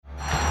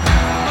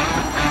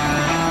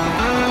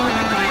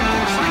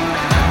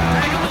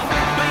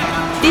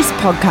This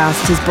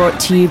podcast is brought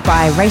to you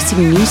by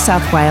Racing New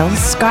South Wales,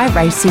 Sky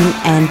Racing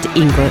and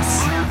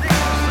Inglis.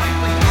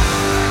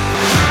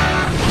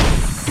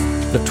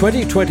 The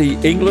 2020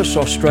 Inglis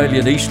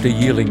Australian Easter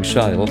Yearling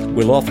Sale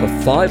will offer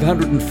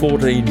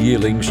 514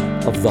 yearlings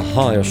of the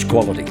highest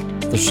quality.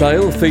 The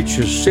sale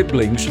features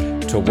siblings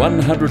to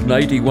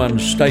 181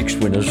 stakes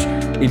winners,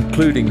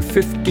 including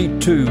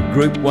 52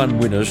 Group 1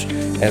 winners,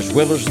 as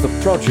well as the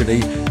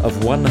progeny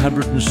of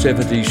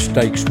 170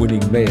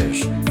 stakes-winning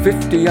mares.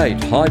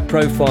 58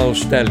 high-profile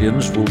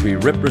stallions will be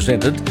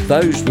represented.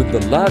 Those with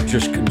the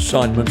largest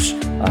consignments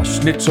are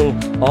Schnitzel,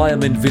 I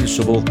Am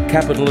Invincible,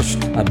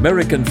 Capitalist,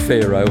 American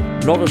Pharaoh,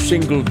 Not a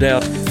Single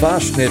Doubt,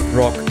 Fastnet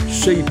Rock,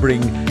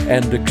 Sebring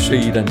and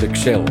Exceed and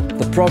Excel.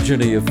 The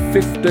progeny of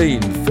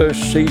 15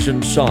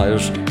 first-season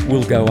sires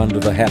will go under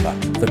the hammer.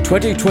 The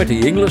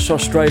 2020 Inglis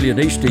Australian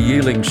Easter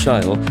Yearling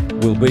Sale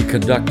will be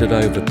conducted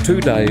over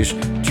 2 days,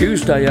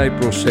 Tuesday,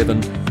 April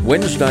 7,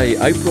 Wednesday,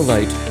 April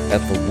 8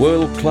 at the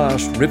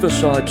world-class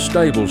Riverside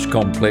Stables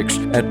Complex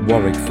at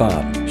Warwick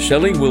Farm.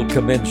 Selling will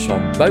commence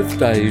on both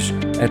days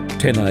at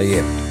 10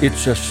 a.m.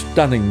 It's a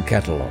stunning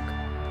catalogue.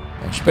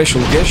 Our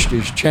special guest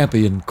is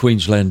champion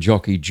Queensland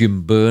jockey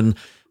Jimmy Byrne,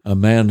 a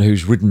man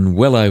who's ridden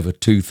well over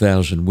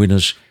 2,000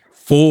 winners,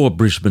 4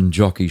 Brisbane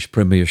Jockeys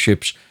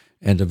Premierships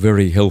and a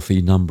very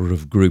healthy number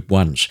of Group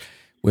 1s.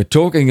 We're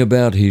talking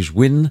about his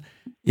win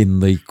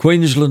in the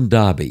Queensland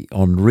Derby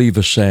on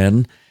Riva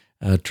San,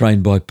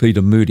 trained by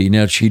Peter Moody.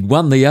 Now, she'd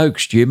won the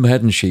Oaks, Jim,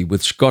 hadn't she,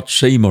 with Scott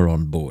Seymour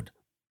on board?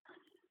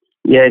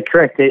 Yeah,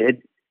 correct.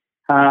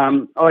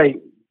 I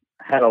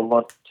had a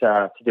lot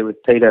to do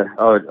with Peter.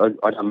 I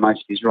done most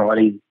of his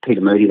riding,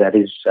 Peter Moody, that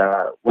is,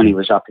 when he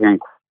was up here in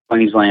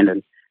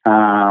Queensland.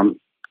 And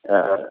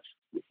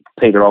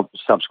Peter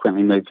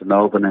subsequently moved to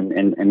Melbourne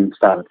and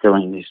started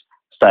filling his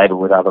stable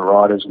with other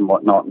riders and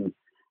whatnot. And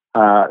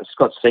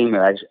Scott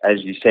Seymour,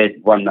 as you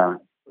said, won the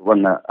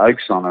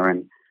Oaks honour,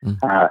 and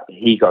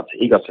he got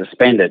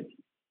suspended.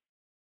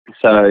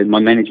 So my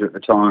manager at the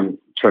time,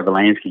 Trevor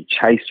Lansky,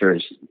 chased her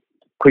as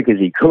quick as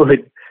he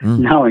could,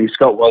 knowing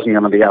Scott wasn't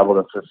going to be able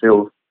to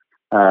fulfil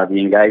the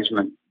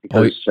engagement.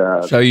 Because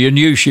so you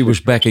knew she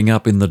was backing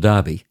up in the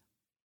Derby?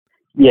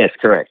 Yes,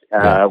 correct.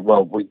 Yeah.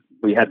 Well,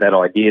 we had that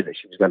idea that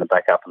she was going to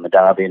back up in the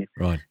Derby. And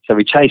right. So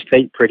we chased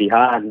Pete pretty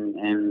hard,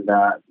 and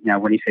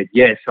when he said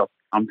yes,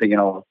 I'm thinking,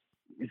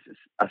 this is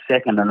a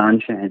second and none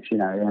chance,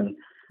 and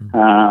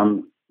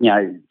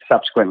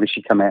subsequently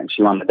she came out and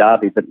she won the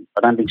Derby, but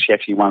I don't think she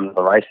actually won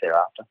the race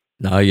thereafter.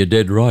 No, you're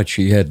dead right.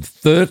 She had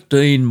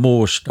 13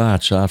 more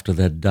starts after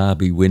that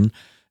Derby win,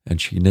 and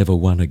she never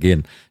won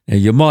again. Now,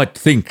 you might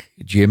think,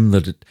 Jim,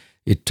 that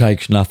it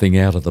takes nothing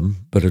out of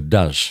them, but it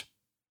does.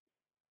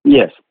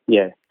 Yes,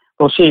 yeah.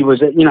 Well, she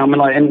was,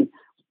 and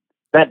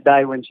that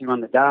day when she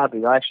won the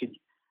Derby, I actually,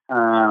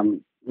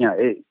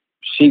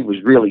 she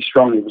was really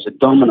strong. It was a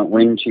dominant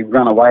win. She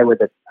ran away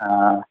with it.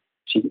 I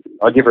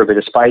give her a bit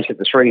of space at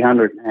the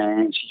 300,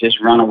 and she just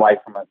ran away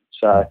from it.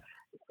 So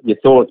you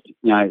thought,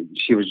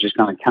 she was just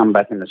going to come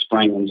back in the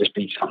spring and just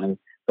be something,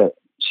 but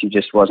she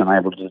just wasn't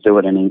able to do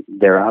it any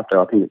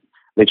thereafter. I think it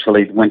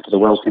literally went to the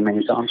well too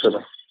many times with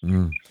her.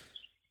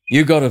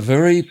 You got a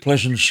very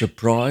pleasant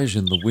surprise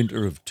in the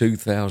winter of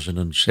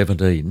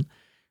 2017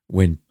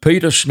 when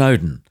Peter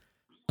Snowden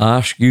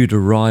asked you to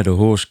ride a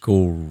horse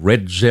called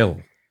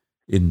Redzel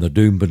in the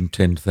Doomben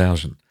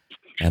 10,000.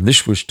 And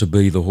this was to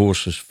be the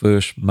horse's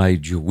first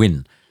major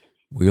win.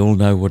 We all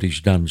know what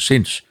he's done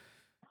since.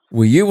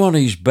 Were you on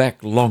his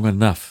back long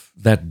enough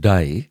that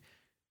day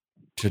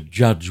to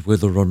judge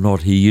whether or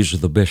not he is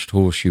the best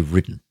horse you've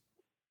ridden?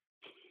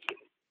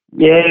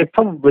 Yeah,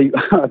 probably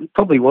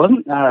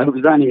wasn't. It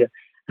was only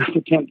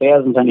 10,000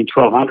 is only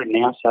 1,200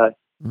 now, so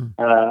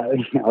I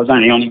was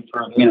only on him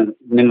for a minute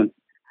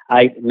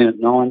 8, minute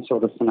 9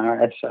 sort of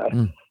scenario. So,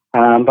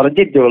 but I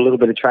did do a little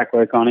bit of track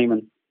work on him,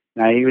 and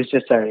he was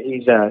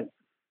he's a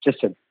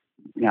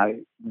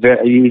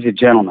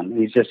gentleman.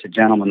 He's just a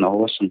gentleman, the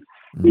horse, and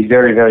he's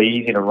very, very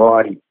easy to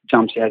ride. He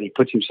jumps out, he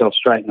puts himself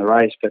straight in the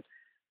race. But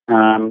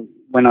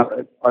when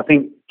I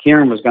think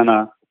Kieran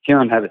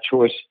had a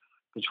choice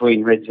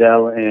between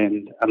Redzel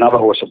and another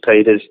horse of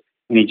Peter's,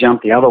 and he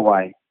jumped the other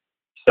way.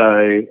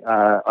 So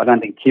I don't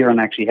think Kieran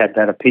actually had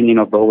that opinion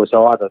of the horse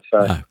either.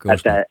 So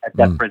at that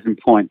present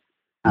point,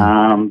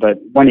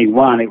 but when he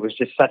won, it was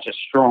just such a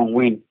strong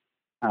win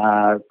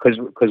because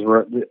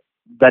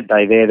that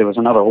day there was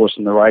another horse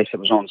in the race that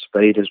was on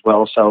speed as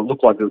well. So it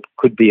looked like it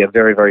could be a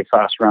very, very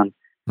fast run,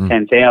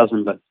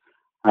 10,000. But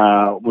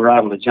we were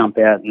able to jump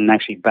out and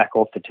actually back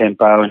off the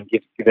tempo and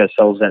give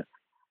ourselves that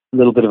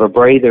little bit of a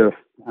breather.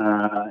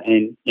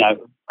 And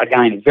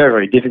again, it's very,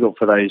 very difficult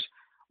for those.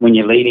 When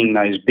you're leading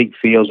those big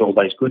fields, all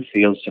those good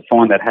fields, to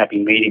find that happy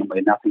medium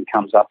where nothing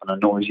comes up and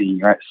annoys you, and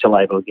you're still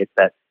able to get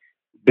that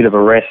bit of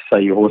a rest, so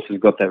your horse has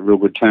got that real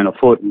good turn of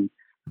foot. And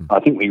I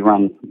think we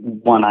run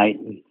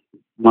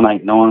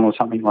 1.89 or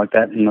something like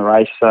that in the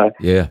race. So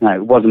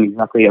it wasn't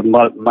exactly a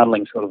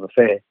muddling sort of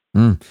affair.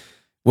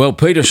 Well,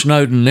 Peter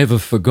Snowden never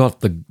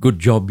forgot the good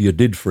job you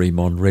did for him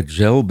on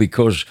Redzel,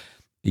 because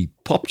he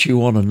popped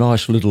you on a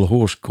nice little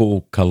horse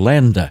called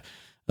Calander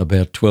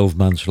about 12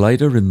 months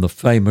later in the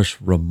famous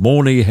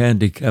Ramornie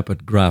Handicap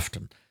at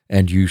Grafton,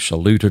 and you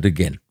saluted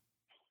again.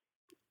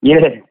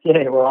 Yeah.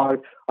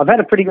 Well, I've had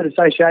a pretty good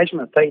association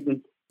with Pete,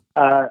 and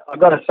I've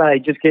got to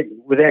say,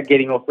 without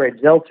getting off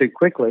Redzel too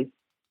quickly,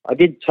 I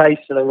did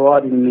taste the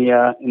ride in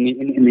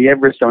the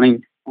Everest on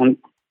him on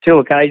 2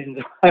 occasions.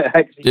 I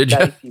actually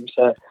chased him,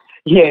 so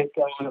yeah,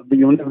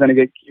 you're never going to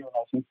get cured,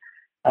 I think.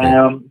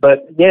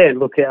 But yeah,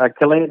 look,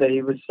 Calander,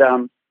 he was.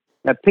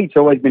 Pete's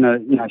always been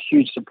a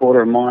huge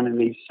supporter of mine, and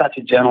he's such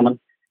a gentleman.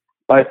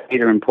 Both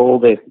Peter and Paul,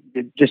 they're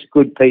just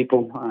good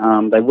people.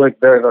 They work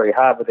very, very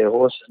hard with their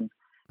horses. And,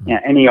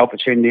 any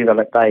opportunity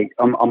that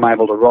I'm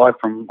able to ride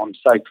from, I'm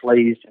so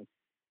pleased and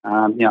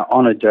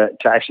honoured to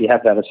actually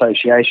have that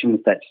association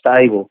with that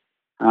stable,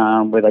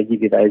 where they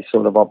give you those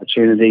sort of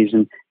opportunities.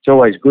 And it's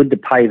always good to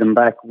pay them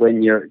back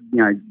when you're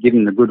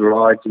giving the good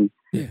rides and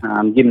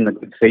giving the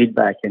good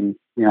feedback. And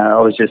I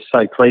was just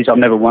so pleased. I've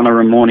never won a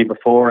Ramornie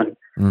before, and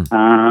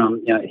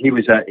he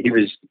was I think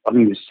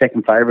he was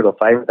second favourite or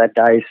favourite that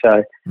day.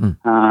 So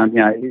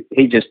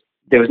he just,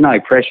 there was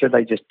no pressure.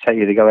 They just tell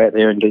you to go out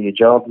there and do your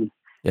job. And,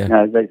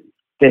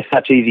 they're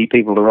such easy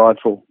people to ride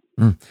for.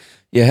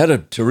 You had a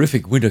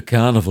terrific winter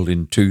carnival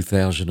in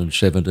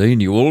 2017.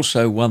 You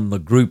also won the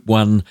Group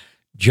 1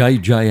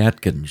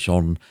 J.J.Atkins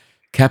on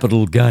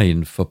capital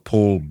gain for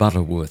Paul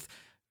Butterworth.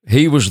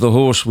 He was the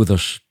horse with a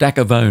stack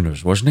of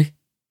owners, wasn't he?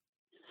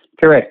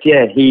 Correct,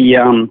 yeah. He,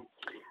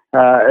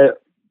 I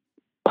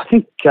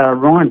think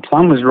Ryan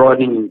Plum was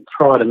riding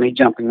prior to me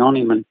jumping on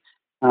him, and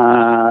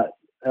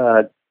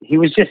he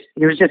was just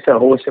a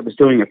horse that was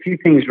doing a few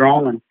things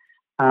wrong,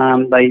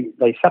 and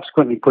they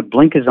subsequently put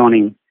blinkers on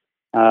him.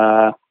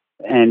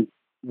 And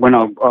when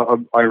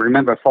I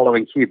remember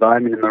following Hugh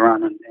Bowman in the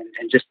run and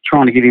just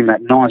trying to give him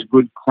that nice,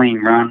 good,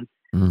 clean run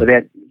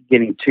without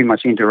getting too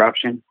much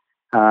interruption.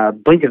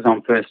 Blinkers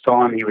on first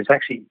time. He was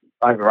actually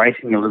over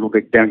racing a little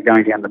bit going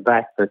down the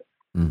back, but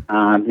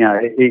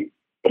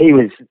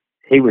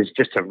he was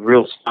just a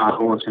real smart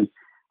horse, and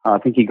I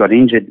think he got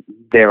injured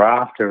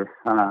thereafter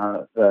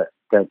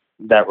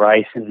that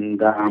race,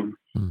 and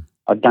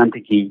I don't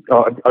think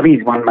I think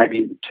he's won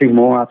maybe 2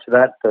 more after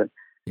that, but.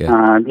 It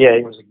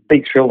was a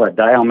big thrill that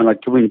day. I mean,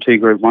 like to win 2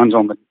 Group 1s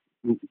on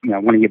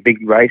one of your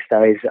big race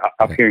days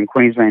up here in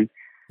Queensland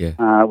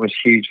was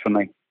huge for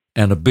me.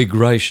 And a big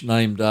race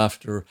named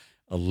after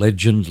a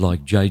legend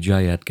like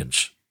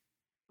J.J.Atkins.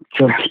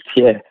 Correct,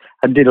 yeah.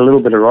 I did a little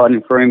bit of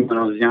riding for him when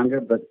I was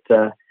younger, but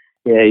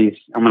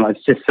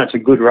it's just such a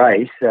good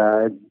race.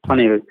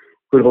 Plenty of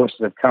good horses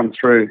have come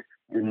through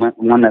and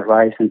won that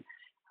race, and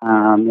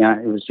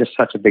it was just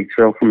such a big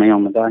thrill for me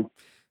on the day.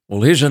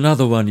 Well, here's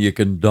another one you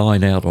can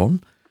dine out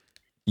on.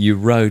 You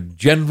rode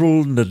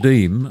General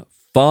Nediym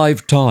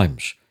 5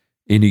 times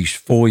in his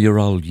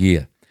 4-year-old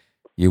year.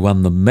 You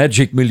won the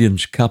Magic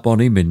Millions Cup on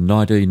him in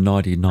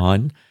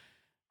 1999.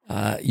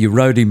 You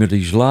rode him at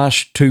his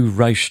last 2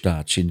 race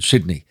starts in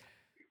Sydney.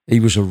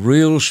 He was a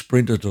real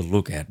sprinter to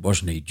look at,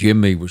 wasn't he,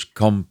 Jim? He was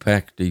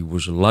compact, he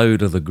was low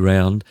to the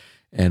ground,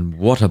 and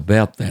what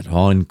about that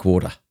hind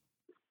quarter?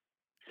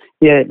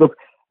 Yeah, look,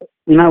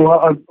 you know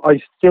what? I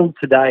still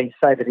today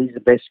say that he's the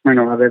best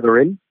sprinter I've ever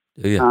ridden.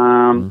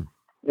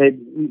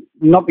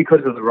 Not because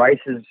of the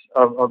races.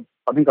 I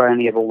think I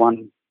only ever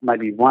won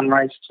maybe 1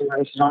 race, 2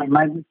 races on him,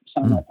 maybe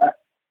something like that.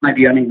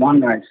 Maybe only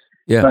 1 race.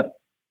 Yeah. But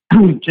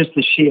just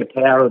the sheer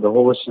power of the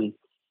horse and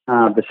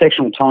the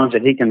sectional times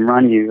that he can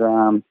run you.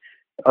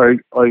 I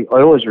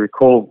always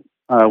recall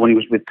when he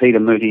was with Peter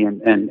Moody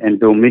and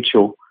Bill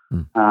Mitchell.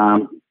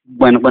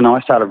 When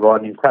I started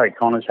riding him, Clary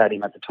Connors had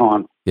him at the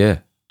time. Yeah.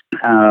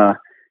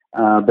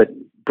 But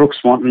Brooks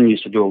Swanton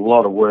used to do a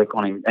lot of work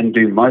on him and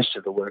do most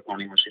of the work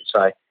on him, I should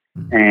say.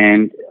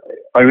 And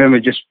I remember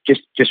just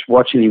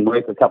watching him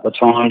work a couple of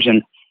times,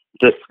 and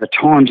the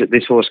times that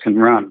this horse can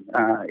run,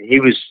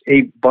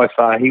 by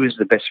far he was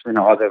the best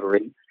sprinter I've ever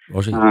ridden.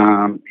 Was he?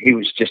 He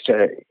was just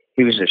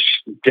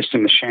a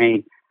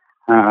machine.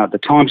 The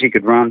times he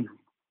could run,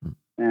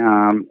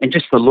 and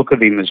just the look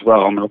of him as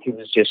well. I mean, he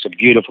was just a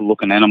beautiful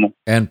looking animal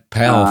and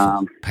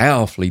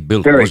powerfully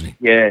built, wasn't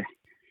he? Yeah.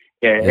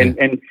 Yeah,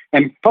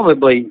 and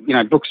probably,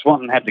 Brooks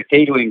Swanton had the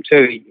key to him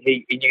too.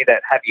 He knew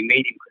that happy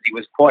medium because he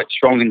was quite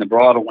strong in the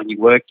bridle when you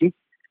worked him.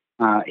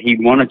 He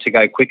wanted to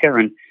go quicker,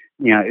 and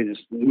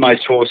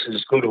most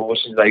horses, good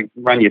horses, they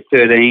run you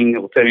 13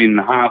 or 13 and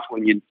a half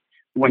when you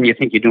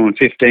think you're doing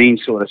 15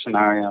 sort of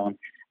scenario. And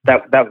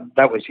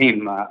that was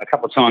him. A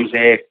couple of times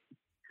there,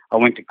 I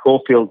went to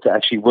Caulfield to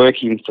actually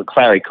work him for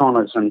Clary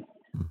Connors, and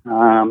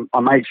I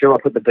made sure I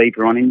put the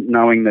beeper on him,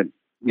 knowing that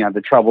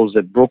the troubles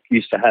that Brooke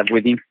used to have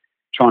with him,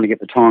 trying to get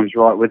the times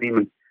right with him,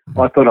 and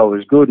I thought I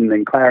was good, and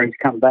then Clary's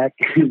come back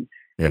and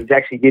he's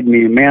actually given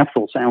me a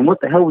mouthful saying,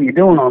 "What the hell were you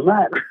doing on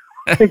that?"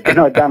 Thinking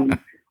I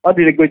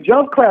did a good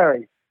job,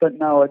 Clary, but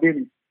no, I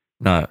didn't.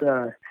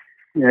 No.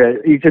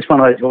 He's just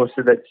one of those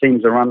horses that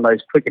seems to run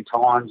those quicker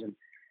times, and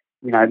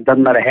it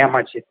doesn't matter how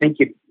much you think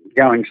you're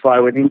going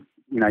slow with him,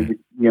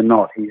 you're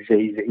not. He's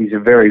a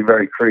very,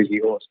 very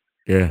cruisy horse.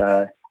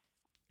 Yeah.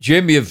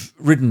 Jim, you've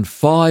ridden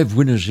 5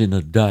 winners in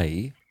a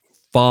day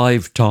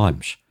 5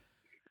 times.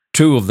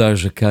 2 of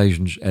those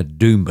occasions at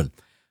Doomben.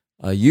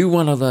 Are you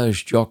one of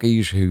those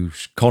jockeys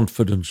whose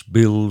confidence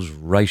builds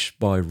race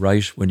by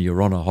race when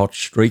you're on a hot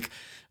streak?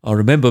 I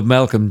remember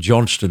Malcolm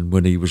Johnston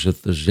when he was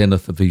at the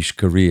zenith of his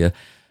career.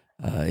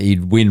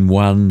 He'd win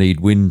 1, he'd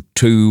win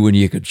 2, and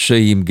you could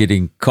see him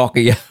getting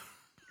cockier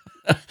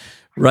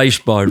race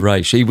by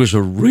race. He was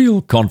a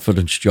real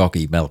confidence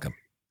jockey, Malcolm.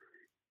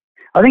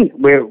 I think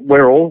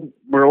we're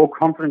all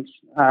confidence.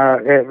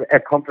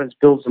 Our confidence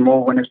builds the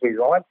more winners we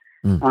ride.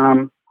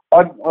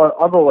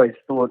 I've always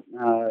thought,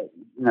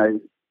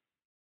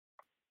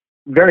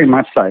 very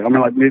much so. I mean,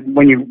 like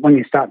when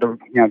you start to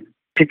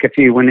pick a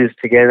few winners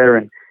together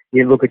and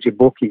you look at your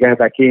book, you go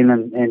back in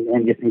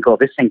and you think, oh,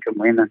 this thing can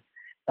win. And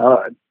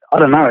I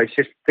don't know. It's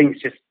just things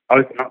just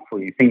open up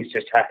for you. Things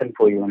just happen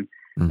for you, and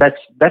that's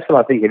what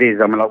I think it is.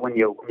 I mean, like when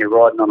you're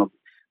riding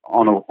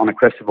on a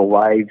crest of a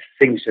wave,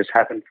 things just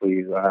happen for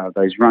you.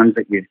 Those runs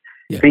that you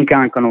think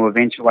aren't going to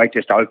eventuate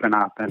just open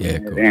up,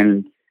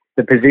 and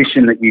the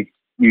position that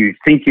you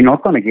think you're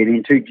not going to get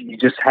into, you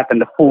just happen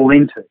to fall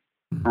into.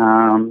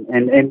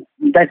 And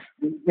that's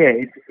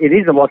it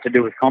is a lot to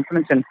do with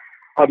confidence. And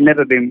I've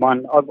never been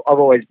one. I've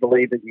always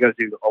believed that you got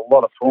to do a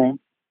lot of form.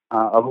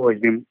 I've always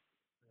been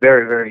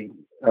very, very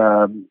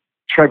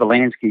Trevor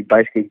Lansky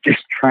basically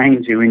just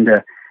trains you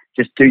into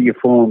just do your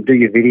form, do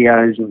your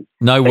videos, and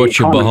know what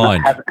you're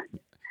behind.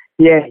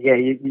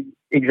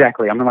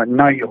 Exactly. I mean, like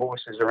know your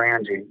horses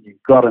around you.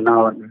 You've got to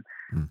know it.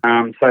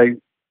 And, so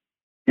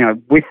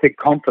with the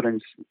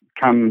confidence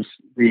comes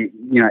the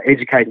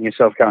educating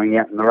yourself going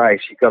out in the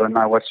race. You've got to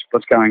know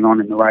what's going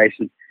on in the race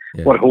and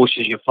what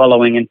horses you're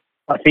following. And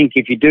I think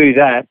if you do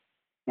that,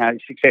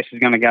 success is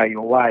going to go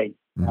your way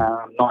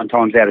 9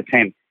 times out of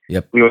 10.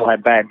 Yep. We all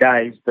have bad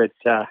days, but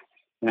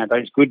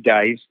those good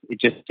days, it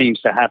just seems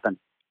to happen.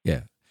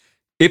 Yeah.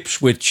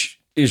 Ipswich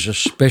is a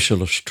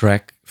specialist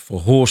track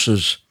for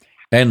horses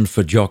and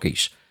for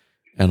jockeys.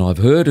 And I've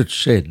heard it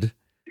said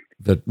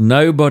that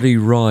nobody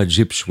rides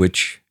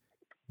Ipswich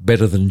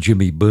better than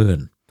Jimmy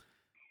Byrne.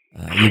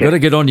 You've got to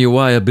get on your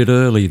way a bit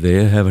early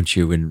there, haven't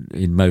you,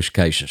 in most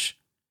cases?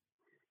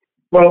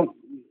 Well,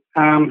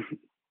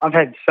 I've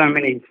had so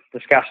many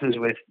discussions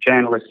with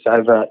journalists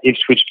over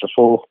Ipswich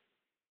before,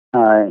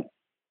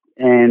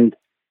 and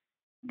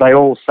they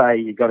all say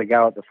you've got to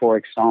go at the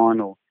 4X sign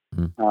or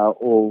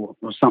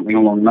something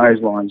along those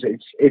lines.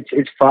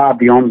 It's far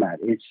beyond that.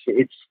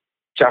 It's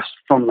just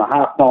from the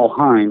half mile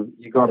home,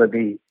 you've got to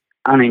be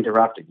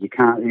uninterrupted. You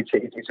can't.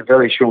 It's a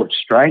very short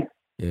straight.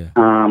 Yeah.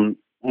 And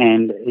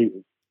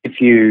if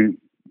you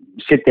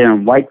sit there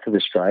and wait for the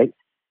straight,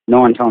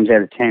 9 times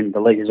out of 10, the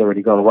lead has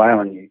already got away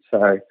on you.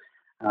 So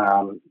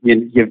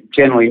you're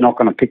generally not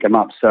going to pick them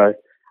up. So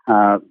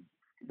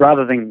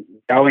rather than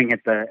going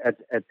at the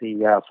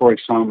 4X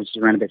sign, which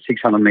is around about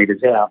 600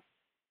 metres out,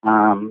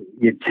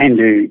 you tend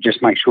to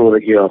just make sure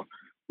that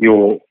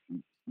you're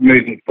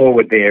moving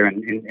forward there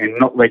and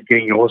not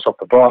getting your horse off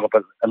the bridle,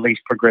 but at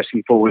least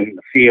progressing forward in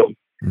the field.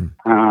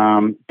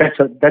 That's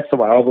the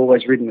way I've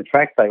always ridden the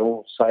track. They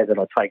all say that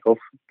I take off,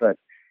 but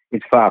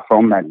it's far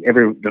from that.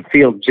 The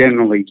field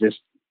generally just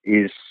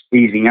is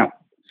easing up,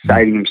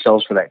 saving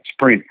themselves for that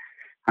sprint,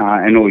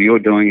 and all you're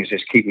doing is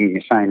just keeping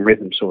the same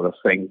rhythm sort of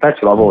thing.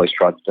 That's what I've always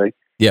tried to do.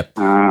 Yep.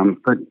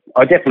 But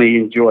I definitely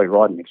enjoy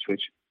riding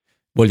Ipswich.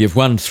 Well, you've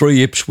won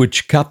 3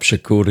 Ipswich Cups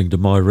according to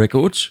my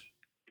records.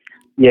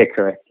 Yeah,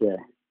 correct.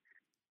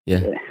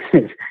 Yeah.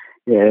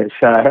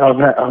 So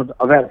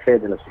I've had a fair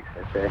bit of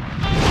success there.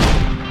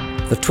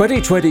 The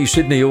 2020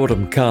 Sydney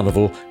Autumn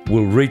Carnival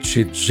will reach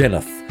its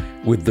zenith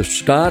with the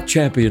Star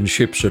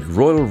Championships at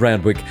Royal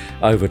Randwick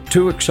over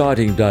 2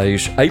 exciting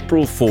days,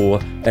 April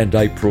 4 and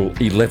April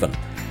 11.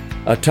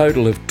 A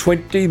total of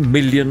 $20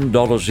 million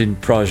in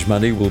prize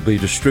money will be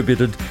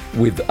distributed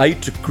with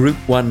 8 Group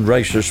 1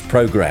 races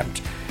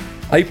programmed.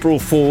 April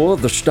 4,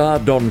 the Star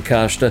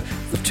Doncaster,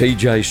 the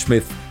TJ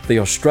Smith, the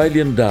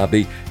Australian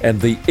Derby and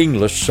the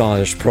English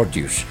Sires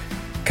Produce.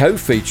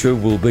 Co-feature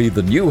will be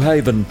the New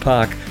Haven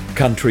Park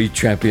Country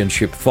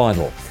Championship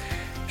Final.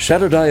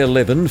 Saturday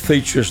 11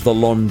 features the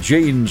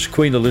Longines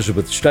Queen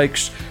Elizabeth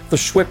Stakes, the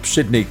Swept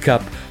Sydney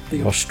Cup,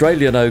 the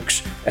Australian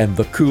Oaks and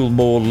the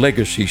Coolmore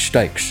Legacy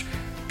Stakes.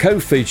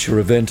 Co-feature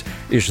event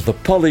is the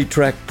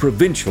Polytrack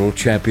Provincial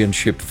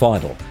Championship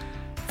Final.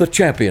 The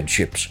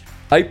Championships,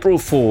 April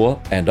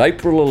 4 and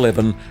April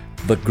 11,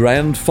 the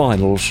grand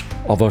finals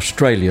of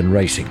Australian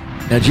racing.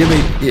 Now,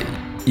 Jimmy,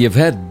 you've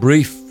had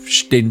brief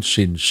stints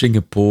in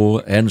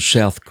Singapore and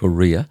South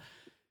Korea,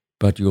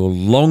 but your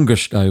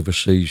longest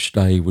overseas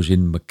stay was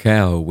in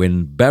Macau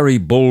when Barry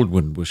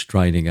Baldwin was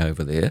training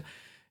over there.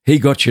 He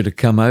got you to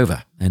come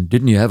over, and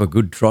didn't you have a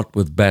good trot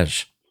with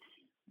Baz?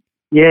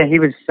 Yeah, he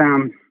was.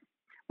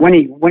 When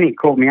he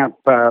called me up,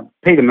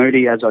 Peter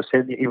Moody, as I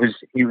said, he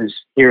was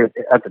here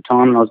at the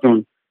time, and I was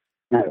doing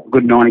a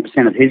good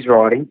 90% of his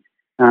riding.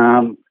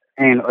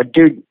 And I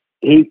did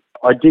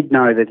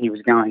know that he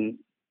was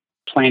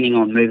planning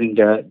on moving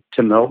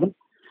to Melbourne.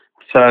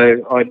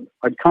 So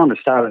I'd kind of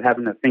started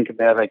having to think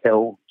about, okay,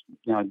 well,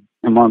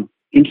 am I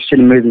interested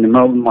in moving to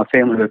Melbourne. My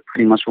family were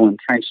pretty much all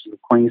entrenched in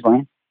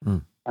Queensland.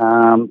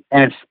 And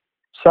it's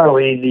so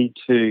easy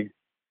to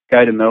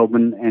go to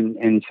Melbourne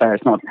and say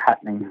it's not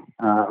happening.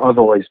 I've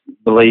always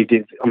believed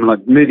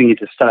moving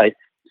interstate,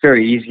 it's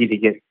very easy to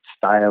get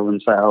stale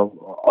and say,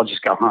 I'll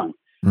just go home.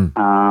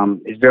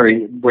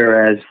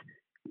 Whereas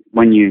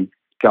when you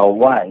go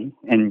away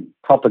and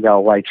proper go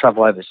away,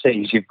 travel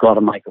overseas, you've got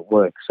to make it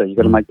work. So you've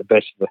got to make the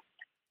best of it.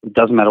 It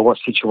doesn't matter what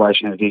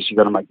situation it is, you've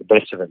got to make the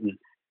best of it. And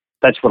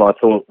that's what I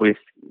thought with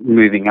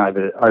moving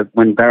over.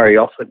 When Barry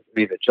offered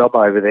me the job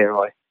over there,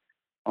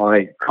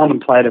 I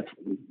contemplated,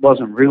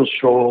 wasn't real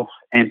sure,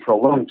 and for a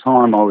long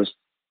time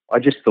I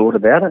just thought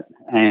about it.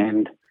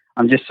 And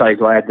I'm just so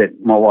glad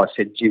that my wife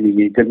said, Jimmy,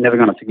 you're never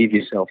going to forgive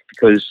yourself,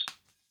 because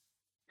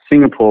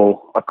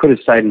Singapore, I could have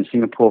stayed in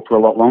Singapore for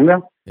a lot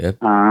longer.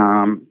 Yep.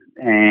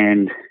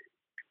 And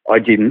I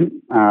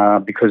didn't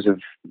because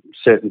of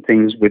certain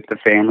things with the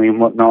family and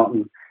whatnot.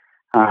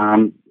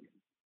 And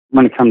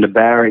when it came to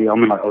Barry, I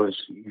was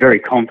very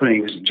confident.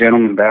 He was a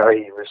gentleman,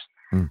 Barry. He was,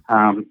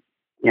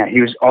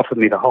 he was offered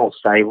me the whole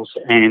stables,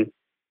 and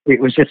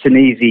it was just an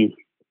easy.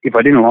 If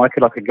I didn't like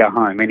it, I could go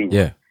home anyway.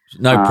 Yeah,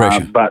 no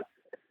pressure. But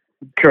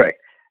correct,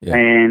 yeah.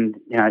 And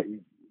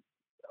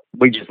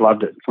we just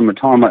loved it from the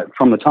time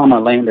I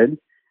landed.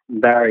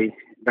 Barry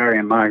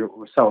and Margaret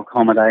were so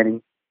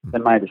accommodating. They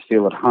made us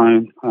feel at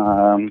home.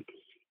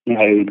 They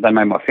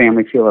made my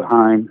family feel at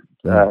home.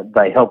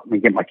 They helped me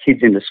get my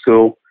kids into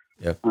school.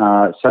 Yep.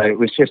 So it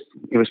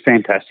was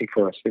fantastic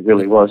for us. It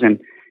really was.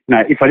 And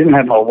if I didn't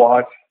have my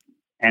wife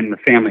and the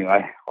family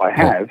I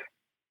have,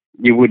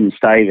 you wouldn't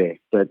stay there.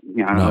 But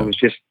no.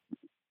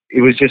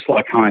 It was just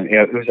like home.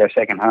 It was our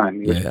second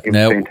home. It was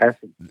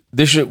fantastic.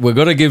 We've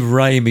got to give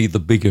Ramey the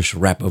biggest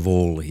rap of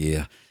all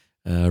here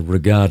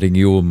regarding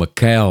your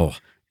Macau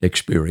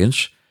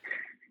experience.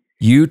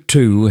 You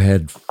two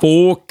had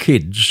 4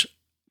 kids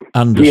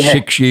under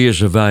 6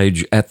 years of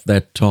age at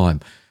that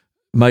time.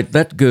 Mate,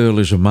 that girl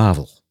is a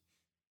marvel.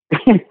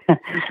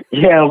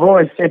 Yeah, I've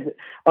always said that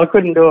I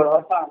couldn't do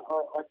it.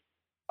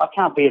 I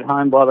can't be at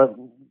home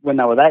when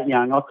they were that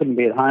young. I couldn't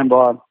be at home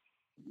by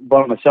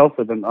myself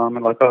with them.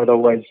 I'd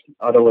always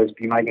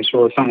be making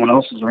sure someone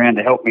else was around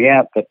to help me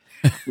out, but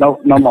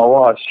not my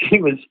wife.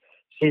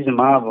 She's a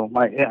marvel,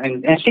 mate.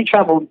 And she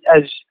travelled,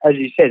 as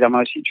you said.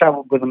 She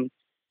travelled with them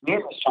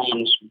numerous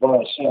times by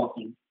herself,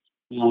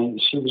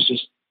 and she was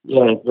just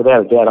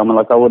without a doubt.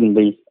 I wouldn't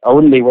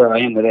be where I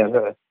am without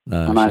her.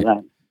 No, I know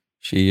that.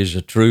 She is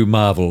a true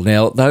marvel.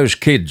 Now, those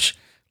kids,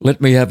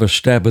 let me have a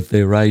stab at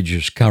their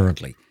ages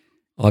currently.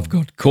 I've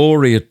got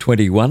Corey at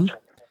 21.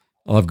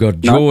 I've got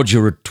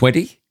Georgia at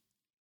 20.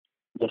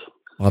 Yes.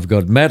 I've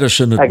got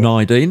Madison at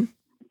 19.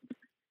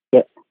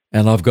 Yeah.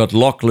 And I've got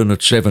Lachlan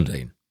at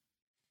 17.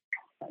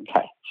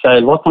 Okay. So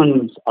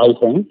Lachlan's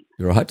 18.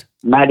 Right.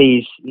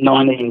 Maddie's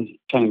 19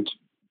 turning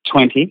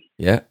 20.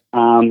 Yeah.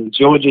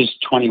 Georgia's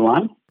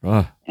 21.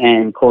 Right.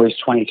 And Corey's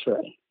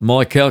 23.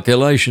 My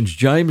calculations,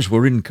 James,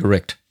 were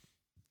incorrect.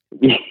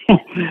 Yeah.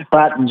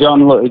 But,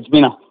 John, look, it's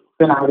been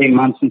 18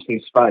 months since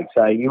we spoke,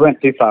 so you weren't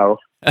too far off.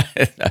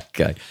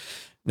 Okay.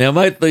 Now,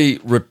 mate,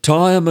 the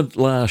retirement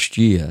last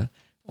year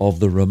of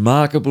the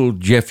remarkable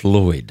Jeff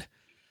Lloyd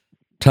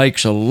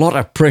takes a lot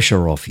of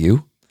pressure off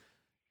you.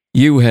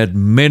 You had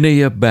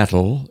many a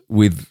battle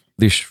with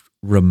this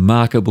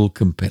remarkable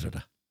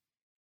competitor.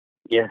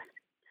 Yeah.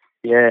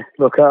 Yeah.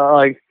 Look,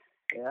 I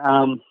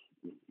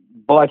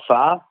by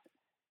far,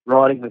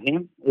 riding with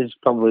him is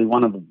probably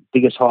one of the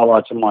biggest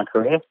highlights of my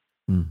career.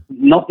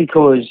 Not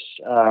because,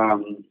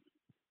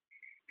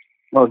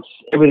 it's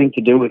everything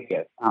to do with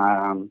it.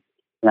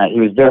 He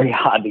was very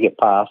hard to get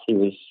past. He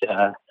was,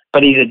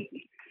 but he's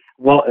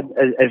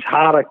as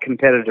hard a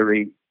competitor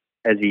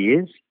as he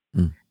is.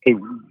 He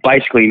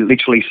basically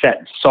literally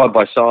sat side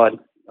by side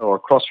or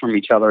across from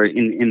each other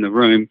in the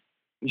room.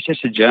 He's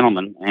just a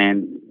gentleman.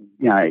 And,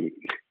 the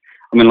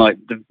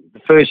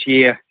first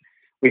year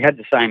we had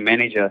the same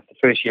manager. The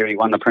first year he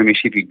won the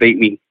premiership, he beat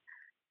me.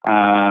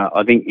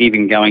 I think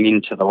even going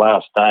into the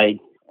last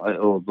day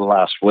or the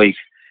last week,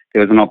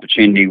 there was an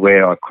opportunity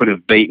where I could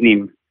have beaten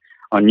him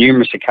on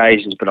numerous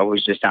occasions, but I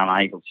was just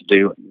unable to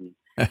do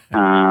it.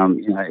 And,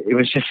 it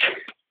was just,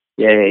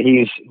 he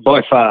was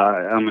by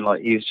far,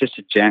 he was just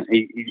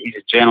he's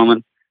a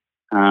gentleman.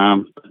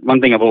 One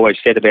thing I've always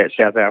said about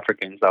South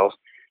Africans,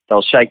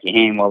 they'll shake your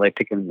hand while they're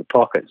picking in your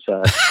pocket.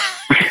 So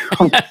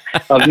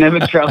I've never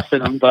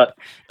trusted them, but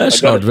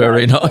that's not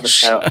very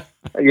nice.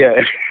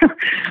 Yeah,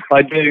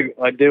 I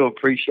do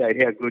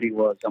appreciate how good he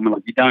was.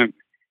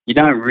 You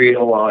don't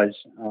realise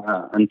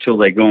until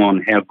they're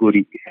gone how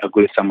good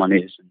someone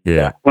is.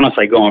 Yeah. When I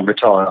say gone,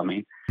 retire, I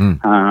mean.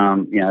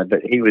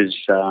 But he was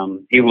a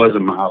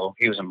marvel.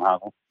 He was a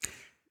marvel.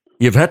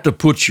 You've had to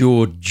put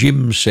your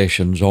gym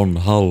sessions on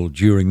hold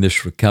during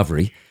this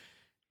recovery,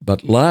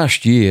 but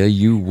last year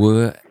you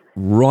were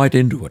right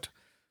into it,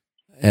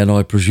 and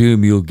I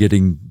presume you're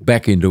getting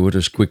back into it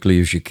as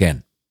quickly as you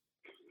can.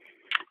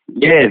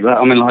 Yeah,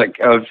 I'm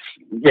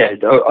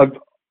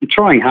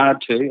trying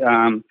hard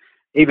to.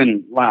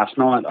 even last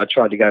night, I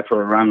tried to go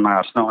for a run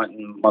last night,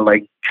 and my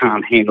leg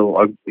can't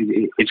handle.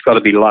 It's got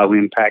to be low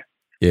impact.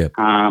 Yeah.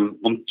 I'm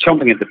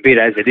chomping at the bit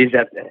as it is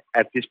at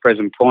this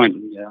present point.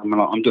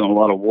 I'm doing a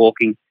lot of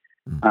walking,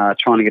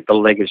 trying to get the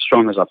leg as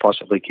strong as I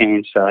possibly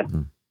can. So,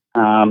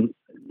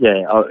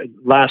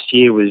 last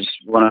year was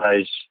one of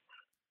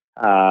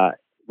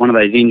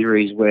those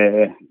injuries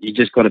where you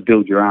just got to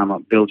build your arm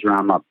up,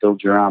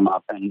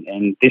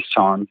 and this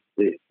time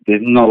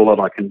there's not a lot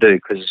I can do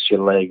because it's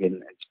your leg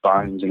and it's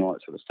bones and all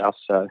that sort of stuff.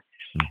 So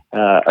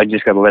I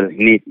just got to let it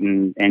knit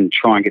and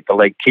try and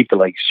keep the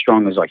leg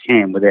strong as I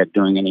can without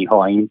doing any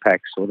high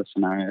impact sort of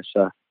scenario.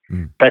 So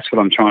that's what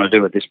I'm trying to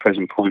do at this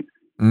present point.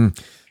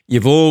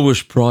 You've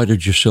always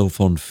prided yourself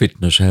on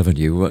fitness, haven't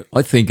you?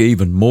 I think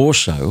even more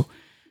so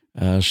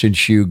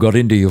since you got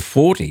into your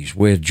 40s,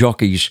 where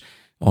jockeys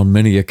on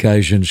many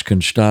occasions can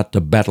start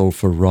to battle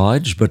for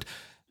rides. But,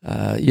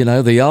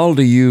 the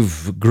older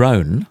you've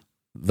grown,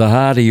 the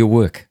harder you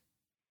work.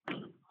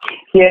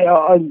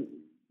 Yeah,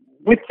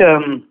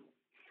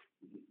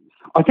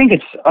 I think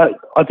it's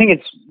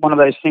one of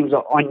those things.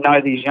 I know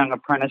these young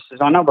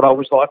apprentices. I know what I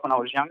was like when I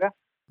was younger,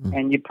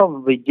 and you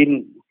probably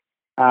didn't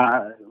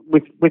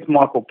with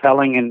Michael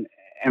Pelling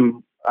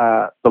and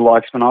the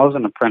likes when I was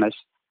an apprentice.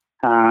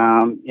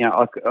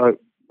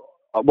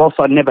 Whilst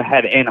I never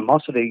had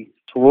animosity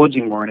towards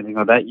him or anything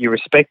like that, you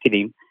respected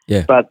him.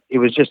 Yeah. But it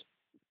was just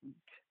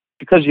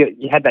because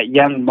you had that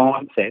young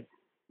mindset,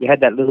 you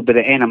had that little bit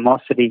of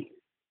animosity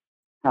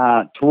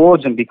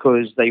towards them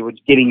because they were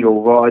getting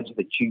your rides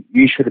that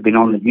you should have been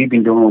on, that you've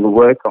been doing all the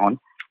work on,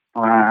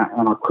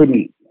 and I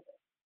couldn't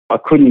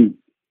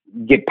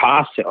get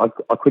past it. I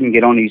couldn't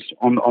get on these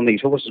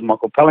horses.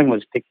 Michael Pelling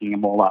was picking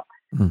them all up.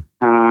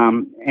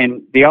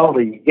 And the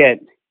older you get,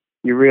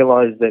 you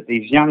realise that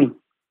these young.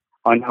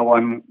 I know why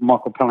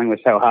Michael Pelling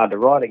was so hard to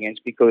ride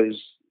against, because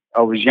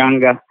I was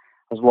younger, I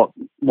was a lot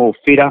more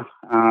fitter,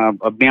 I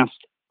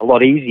bounced a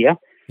lot easier,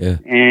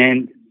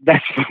 and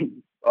that's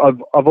I've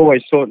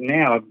always thought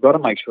now I've got to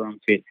make sure I'm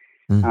fit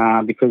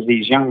because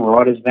these young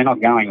riders, they're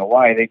not going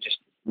away, they're just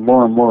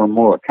more and more and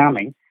more are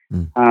coming,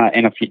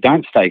 and if you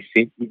don't stay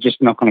fit, you're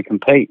just not going to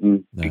compete,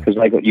 because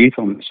they got youth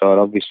on the side,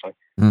 obviously.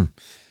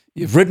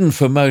 You've ridden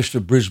for most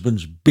of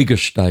Brisbane's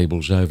biggest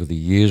stables over the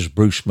years: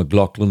 Bruce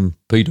McLaughlin,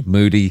 Peter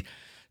Moody,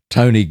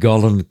 Tony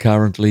Gollan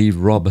currently,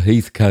 Rob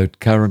Heathcote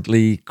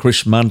currently,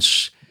 Chris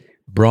Muntz,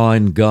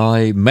 Brian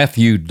Guy,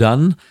 Matthew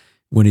Dunn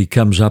when he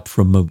comes up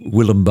from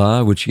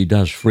Willembar, which he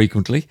does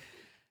frequently.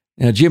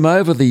 Now, Jim,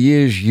 over the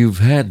years you've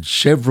had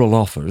several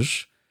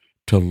offers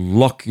to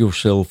lock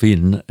yourself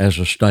in as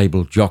a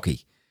stable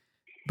jockey,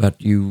 but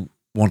you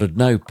wanted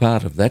no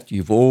part of that.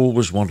 You've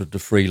always wanted to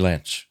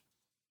freelance.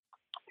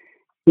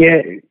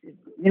 Yeah,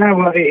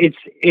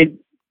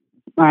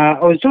 I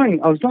was doing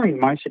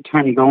most of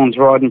Tony Gollan's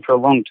riding for a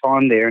long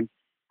time there,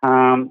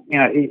 and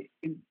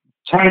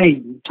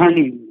Tony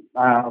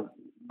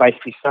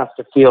basically starts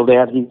to field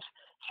out. He's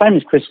same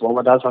as Chris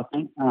Waller does, I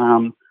think,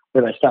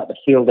 where they start to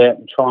field out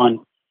and try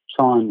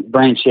and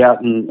branch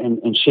out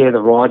and share the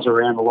rides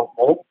around a lot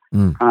more.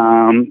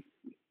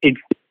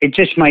 It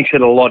just makes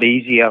it a lot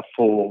easier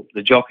for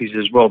the jockeys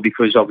as well,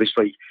 because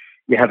obviously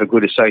you have a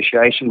good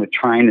association with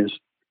trainers.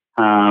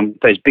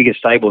 Those bigger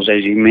stables,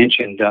 as you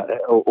mentioned,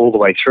 all the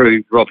way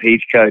through, Rob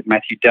Heathcote,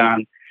 Matthew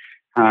Dunn,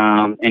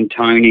 and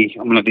Tony.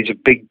 I mean, these are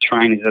big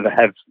trainers that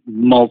have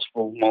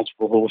multiple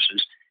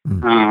horses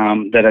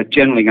that are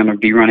generally going to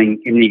be running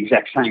in the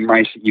exact same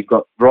race that you've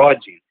got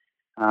rides in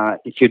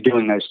if you're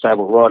doing those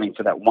stable riding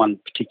for that one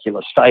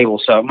particular stable.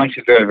 So it makes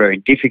it very, very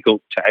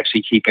difficult to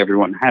actually keep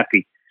everyone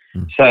happy.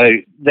 So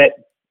that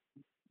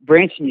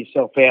branching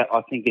yourself out,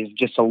 I think, is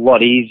just a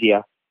lot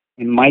easier.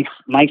 It makes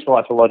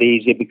life a lot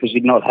easier because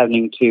you're not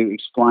having to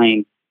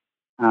explain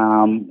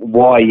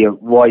why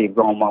you've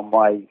gone one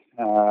way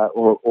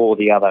or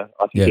the other.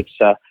 I think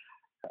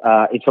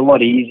it's a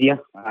lot easier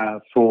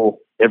for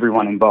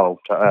everyone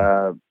involved.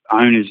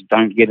 Owners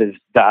don't get as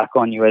dark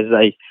on you as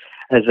they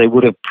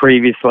would have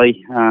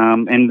previously,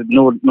 and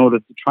nor do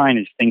the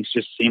trainers. Things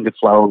just seem to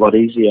flow a lot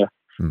easier.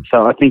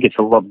 So I think it's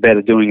a lot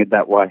better doing it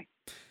that way.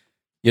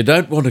 You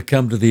don't want to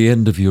come to the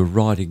end of your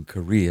riding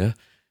career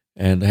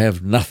and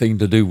have nothing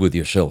to do with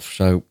yourself.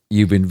 So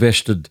you've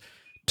invested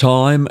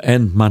time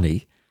and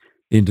money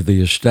into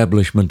the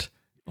establishment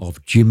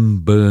of Jim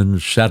Byrne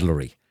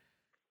Saddlery.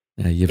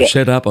 Now, you've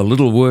set up a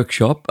little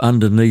workshop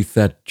underneath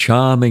that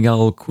charming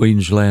old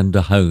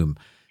Queenslander home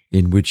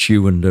in which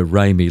you and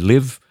Ramey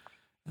live.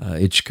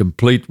 It's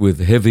complete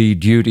with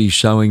heavy-duty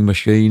sewing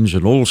machines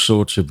and all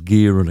sorts of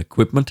gear and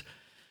equipment.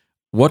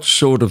 What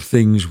sort of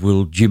things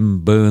will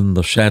Jim Byrne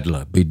the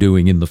Saddler be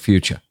doing in the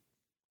future?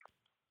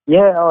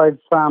 Yeah,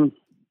 I've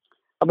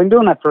been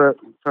doing that for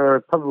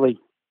probably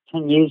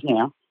 10 years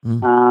now.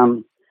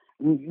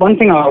 One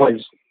thing I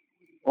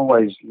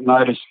always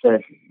notice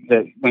that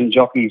when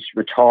jockeys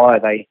retire,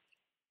 they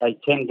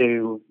tend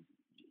to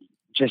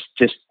just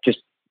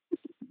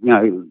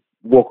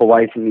walk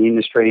away from the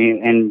industry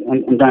and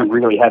don't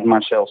really have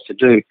much else to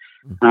do.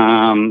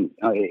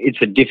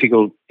 It's a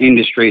difficult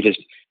industry to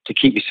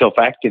keep yourself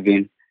active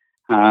in.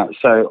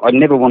 So I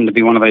never wanted to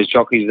be one of those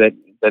jockeys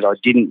that I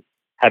didn't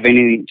have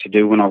anything to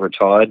do when I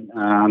retired.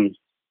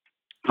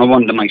 I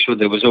wanted to make sure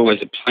there was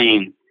always a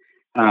plan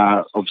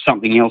of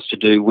something else to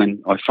do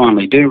when I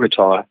finally do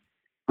retire.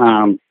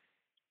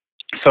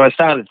 So I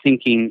started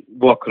thinking,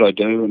 what could I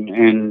do?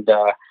 And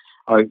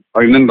I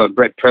remember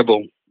Brett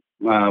Preble,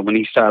 when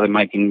he started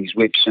making his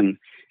whips and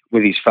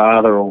with his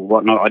father or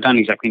whatnot. I don't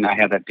exactly know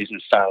how that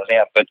business started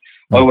out, but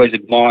I always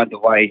admired the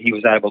way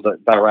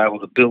they were able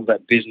to build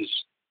that business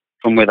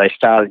from where they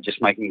started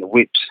just making the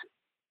whips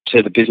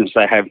to the business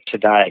they have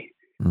today.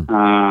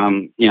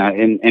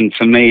 And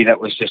for me, it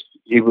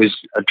was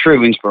a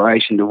true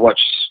inspiration to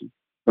watch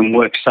them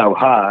work so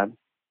hard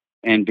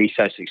and be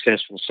so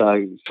successful.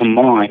 So for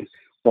mine,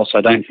 whilst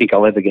I don't think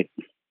I'll ever get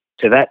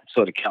to that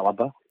sort of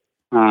caliber,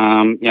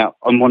 I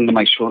wanted to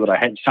make sure that I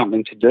had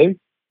something to do.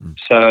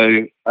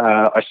 So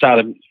I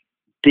started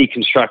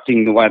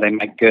deconstructing the way they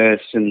make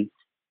girths and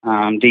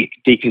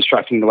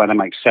deconstructing the way they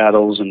make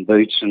saddles and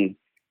boots and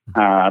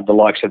the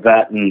likes of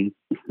that. And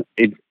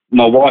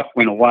my wife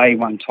went away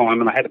one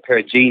time and I had a pair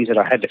of jeans that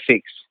I had to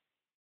fix.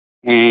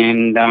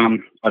 And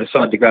I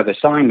decided to grab a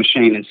sewing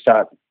machine and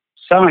start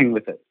sewing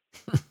with it.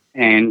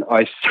 And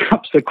I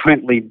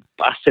subsequently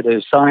busted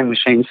her sewing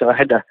machine, so I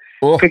had to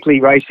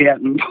quickly race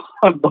out and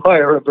buy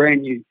her a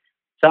brand new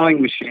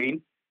sewing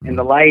machine. And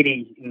the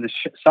lady in the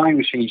sewing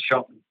machine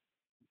shop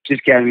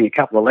just gave me a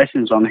couple of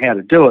lessons on how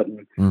to do it.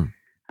 And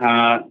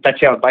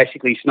that's how it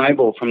basically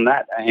snowballed from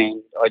that.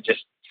 And I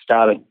just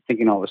started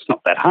thinking, it's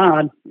not that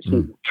hard.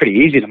 It's pretty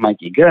easy to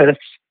make your girths.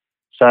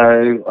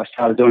 So I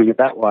started doing it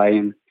that way.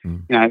 And,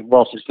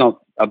 whilst it's not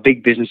a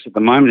big business at the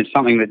moment, it's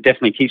something that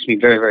definitely keeps me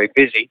very, very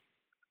busy.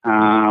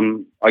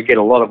 I get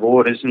a lot of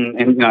orders and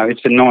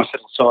it's a nice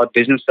little side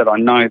business that I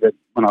know that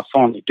when I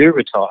finally do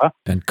retire.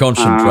 And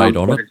concentrate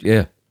on it,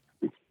 yeah.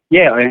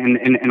 Yeah,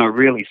 and I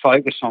really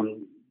focus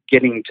on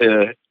getting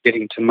to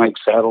make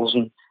saddles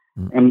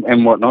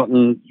and whatnot.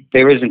 And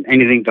there isn't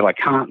anything that I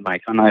can't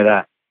make. I know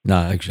that.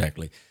 No,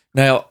 exactly.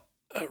 Now,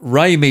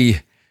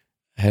 Raimi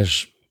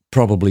has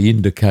probably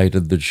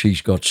indicated that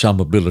she's got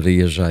some ability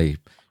as a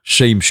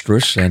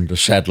seamstress and a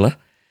saddler,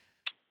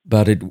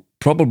 but it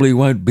probably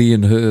won't be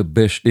in her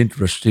best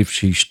interest if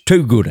she's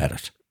too good at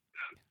it.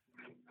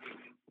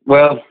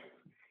 Well,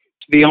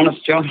 to be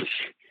honest, John,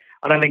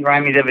 I don't think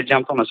Raimi's ever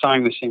jumped on a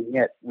sewing machine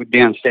yet with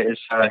downstairs.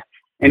 So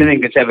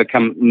anything that's ever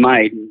come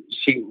made,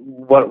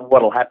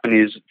 what'll happen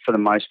is, for the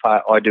most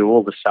part, I do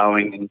all the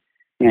sewing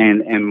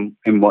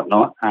and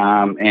whatnot,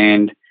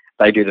 and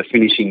they do the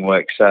finishing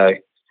work. So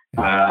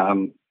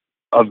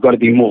I've got to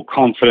be more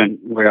confident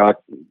where I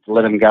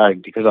let them go,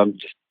 because I'm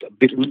just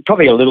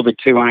probably a little bit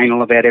too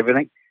anal about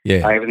everything.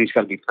 Yeah, everything's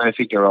got to be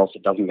perfect, or else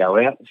it doesn't go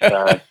out.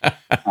 So,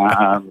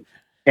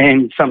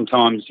 and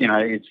sometimes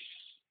it's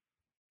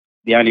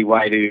the only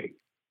way to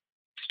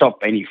stop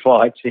any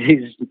fights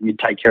is you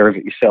take care of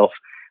it yourself,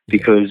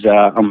 because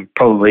I'm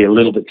probably a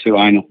little bit too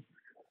anal.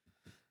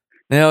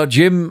 Now,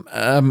 Jim,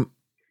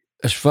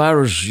 as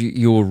far as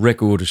your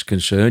record is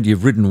concerned,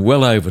 you've ridden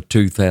well over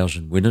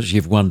 2,000 winners.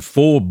 You've won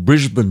 4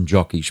 Brisbane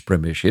Jockeys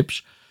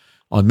Premierships.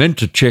 I meant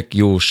to check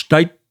your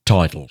state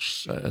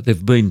titles.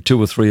 There've been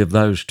 2 or 3 of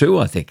those too,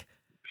 I think.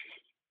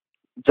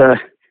 I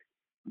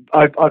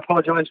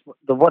apologise,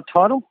 the what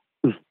title?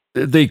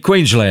 The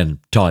Queensland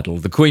title,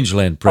 the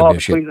Queensland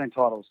Premiership. Oh, the Queensland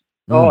titles.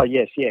 Oh,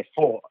 yes,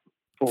 4.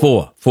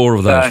 4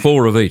 of those,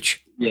 4 of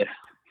each. Yeah.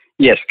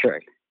 Yes,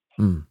 correct.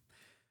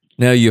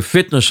 Now, your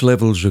fitness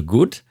levels are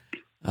good.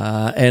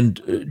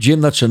 And,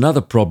 Jim, that's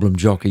another problem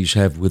jockeys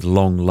have with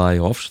long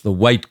layoffs. The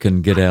weight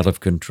can get out of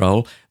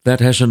control. That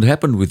hasn't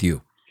happened with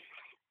you.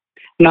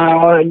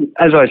 No,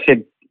 as I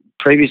said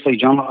previously,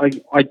 John,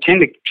 I tend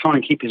to try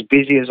and keep as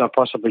busy as I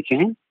possibly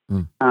can.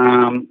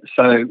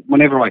 So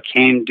whenever I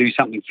can do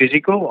something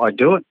physical, I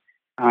do it.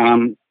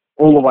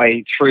 All the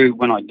way through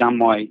when I'd done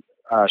my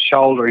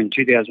shoulder in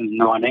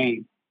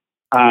 2019,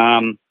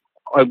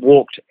 I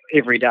walked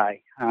every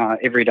day.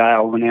 Every day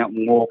I went out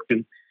and walked,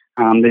 and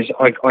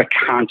I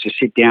can't just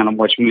sit down and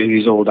watch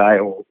movies all day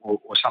or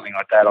something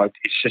like that.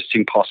 It's just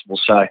impossible.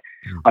 So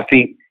I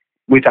think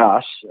with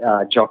us,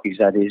 jockeys,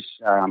 that is,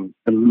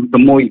 the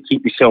more you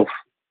keep yourself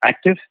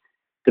active,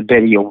 the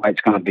better your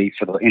weight's going to be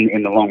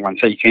in the long run.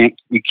 So you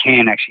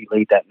can actually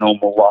lead that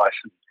normal life,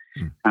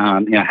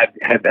 and,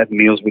 have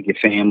meals with your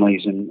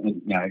families,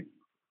 and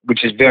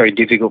which is very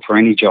difficult for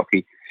any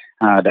jockey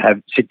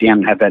to sit down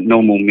and have that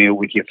normal meal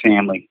with your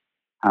family.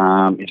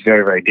 It's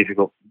very, very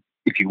difficult.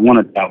 If you want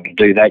to be able to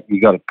do that,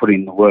 you got to put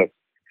in the work.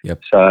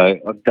 Yep.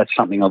 So that's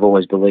something I've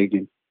always believed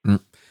in.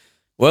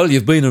 Well,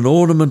 you've been an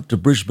ornament to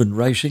Brisbane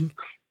racing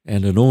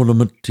and an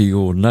ornament to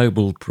your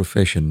noble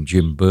profession,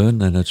 Jim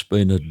Byrne, and it's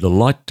been a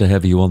delight to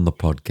have you on the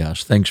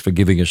podcast. Thanks for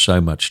giving us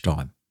so much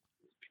time.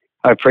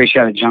 I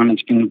appreciate it, John.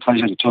 It's been a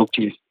pleasure to talk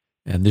to you.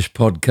 And this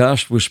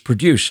podcast was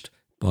produced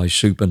by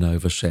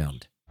Supernova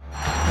Sound.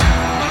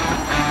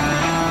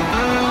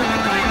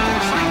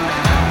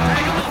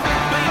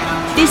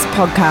 This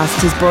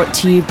podcast is brought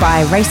to you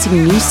by Racing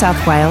New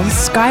South Wales,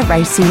 Sky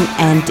Racing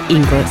and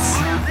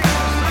Inglis.